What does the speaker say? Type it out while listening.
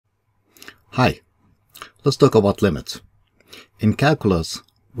Hi, let's talk about limits. In calculus,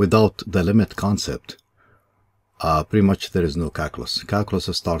 without the limit concept, pretty much there is no calculus. Calculus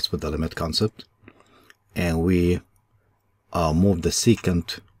starts with the limit concept, and we move the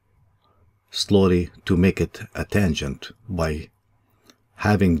secant slowly to make it a tangent by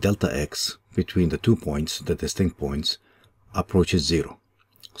having delta x between the 2 points, the distinct points, approaches 0.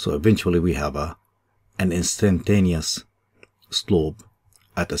 So eventually we have an instantaneous slope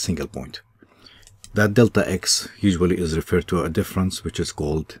at a single point. That delta x usually is referred to a difference which is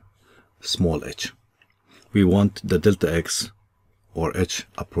called small h. We want the delta x or h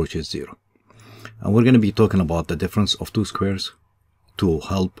approaches 0. And we're going to be talking about the difference of two squares to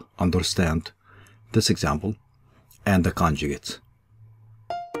help understand this example and the conjugates.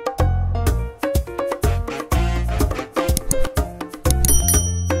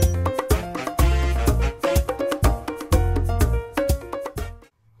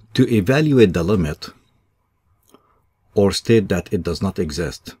 To evaluate the limit or state that it does not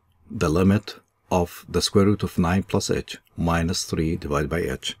exist, the limit of the square root of 9 plus h minus 3 divided by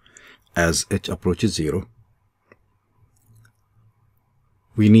h as h approaches 0,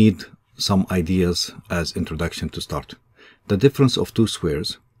 we need some ideas as introduction to start. The difference of two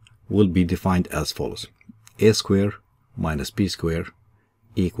squares will be defined as follows. A square minus b square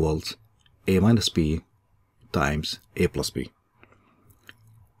equals a minus b times a plus b.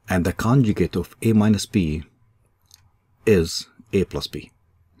 And the conjugate of a minus b is a plus b.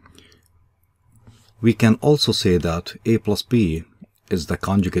 We can also say that a plus b is the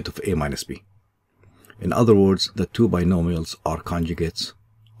conjugate of a minus b. In other words, the two binomials are conjugates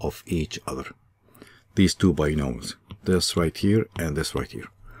of each other. These two binomials, this right here and this right here,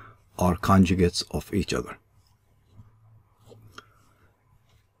 are conjugates of each other.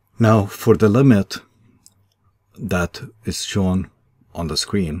 Now, for the limit that is shown on the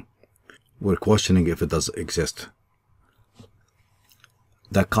screen, we're questioning if it does exist.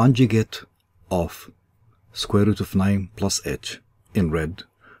 The conjugate of square root of 9 plus h in red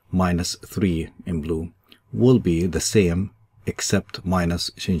minus 3 in blue will be the same except minus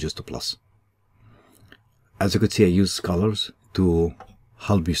changes to plus. As you could see, I use colors to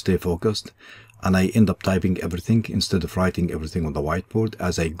help you stay focused, and I end up typing everything instead of writing everything on the whiteboard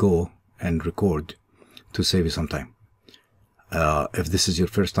as I go and record to save you some time. If this is your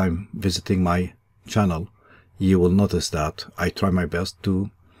first time visiting my channel, you will notice that I try my best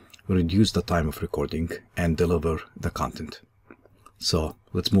to reduce the time of recording and deliver the content. So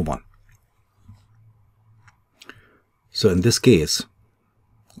let's move on. So in this case,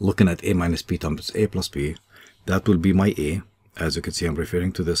 looking at a minus b times a plus b, that will be my a. As you can see, I'm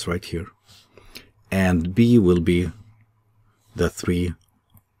referring to this right here. And b will be the 3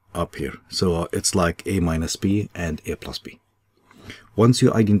 up here. So it's like a minus b and a plus b. Once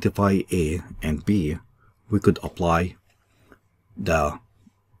you identify a and b, we could apply the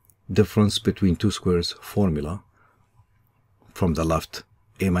difference between two squares formula from the left.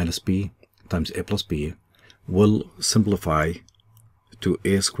 A minus b times a plus b will simplify to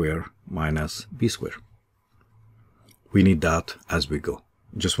a square minus b square. We need that as we go.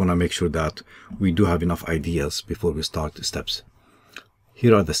 Just want to make sure that we do have enough ideas before we start the steps.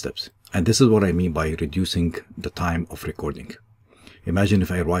 Here are the steps. And this is what I mean by reducing the time of recording. Imagine if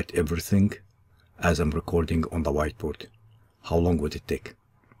I write everything as I'm recording on the whiteboard. How long would it take?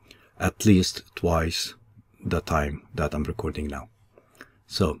 At least twice the time that I'm recording now.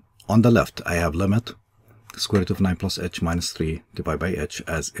 So on the left, I have limit square root of 9 plus h minus 3 divided by h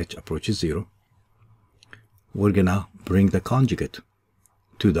as h approaches 0. We're gonna bring the conjugate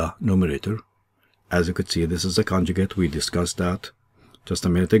to the numerator. As you could see, this is the conjugate. We discussed that just a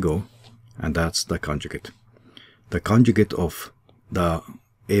minute ago, and that's the conjugate. The conjugate of the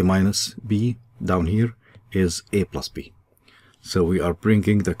a minus b down here is a plus b. So we are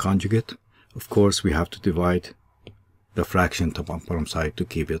bringing the conjugate. Of course, we have to divide the fraction to bottom side to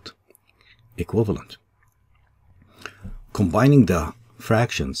keep it equivalent. Combining the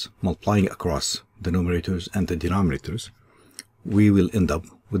fractions, multiplying across the numerators and the denominators, we will end up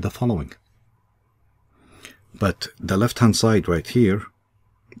with the following. But the left-hand side right here,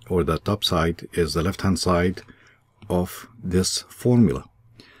 or the top side, is the left-hand side of this formula.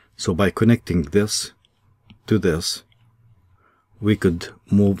 So by connecting this to this, we could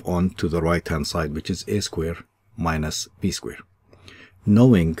move on to the right-hand side, which is a square minus b square,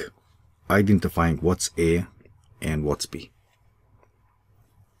 identifying what's a and what's b.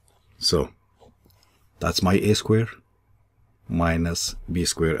 So that's my a square minus b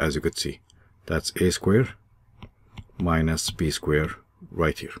square. As you could see, that's a square minus b square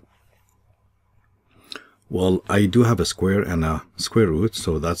right here. Well, I do have a square and a square root,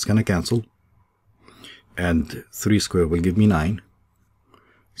 so that's going to cancel. and 3 squared will give me 9.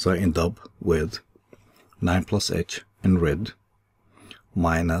 So I end up with 9 plus h in red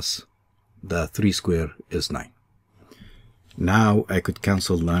minus the 3 squared is 9. Now I could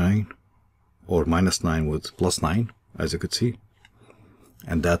cancel 9 or minus 9 with plus 9, as you could see,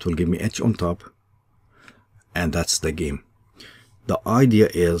 and that will give me h on top, and that's the game. The idea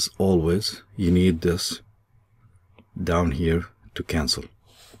is always you need this down here to cancel.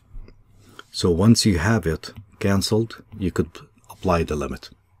 So once you have it canceled, you could apply the limit.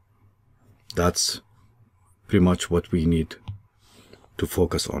 That's pretty much what we need to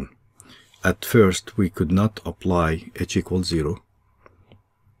focus on. At first we could not apply h equals 0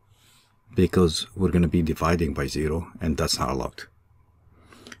 because we're going to be dividing by 0, and that's not allowed.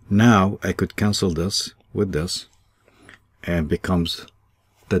 Now I could cancel this with this, and becomes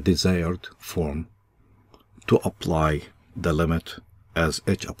the desired form to apply the limit as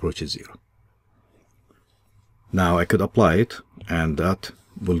h approaches 0. Now I could apply it, and that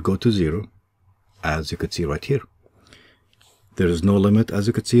will go to 0, as you could see right here. There is no limit, as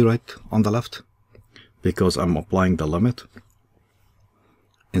you could see right on the left, because I'm applying the limit.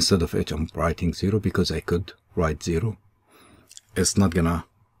 Instead of h, I'm writing 0 because I could write 0. It's not gonna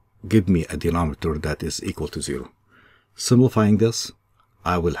give me a denominator that is equal to 0. Simplifying this,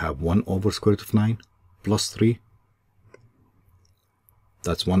 I will have 1 over square root of 9 plus 3.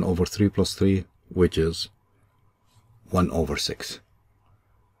 That's 1 over 3 plus 3, which is 1 over 6.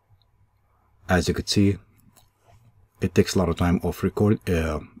 As you could see, it takes a lot of time of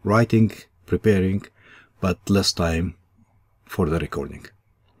writing, preparing, but less time for the recording.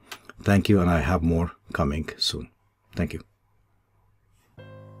 Thank you, and I have more coming soon. Thank you.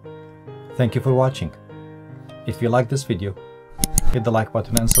 Thank you for watching. If you like this video, hit the like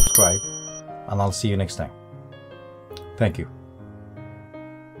button and subscribe, and I'll see you next time. Thank you.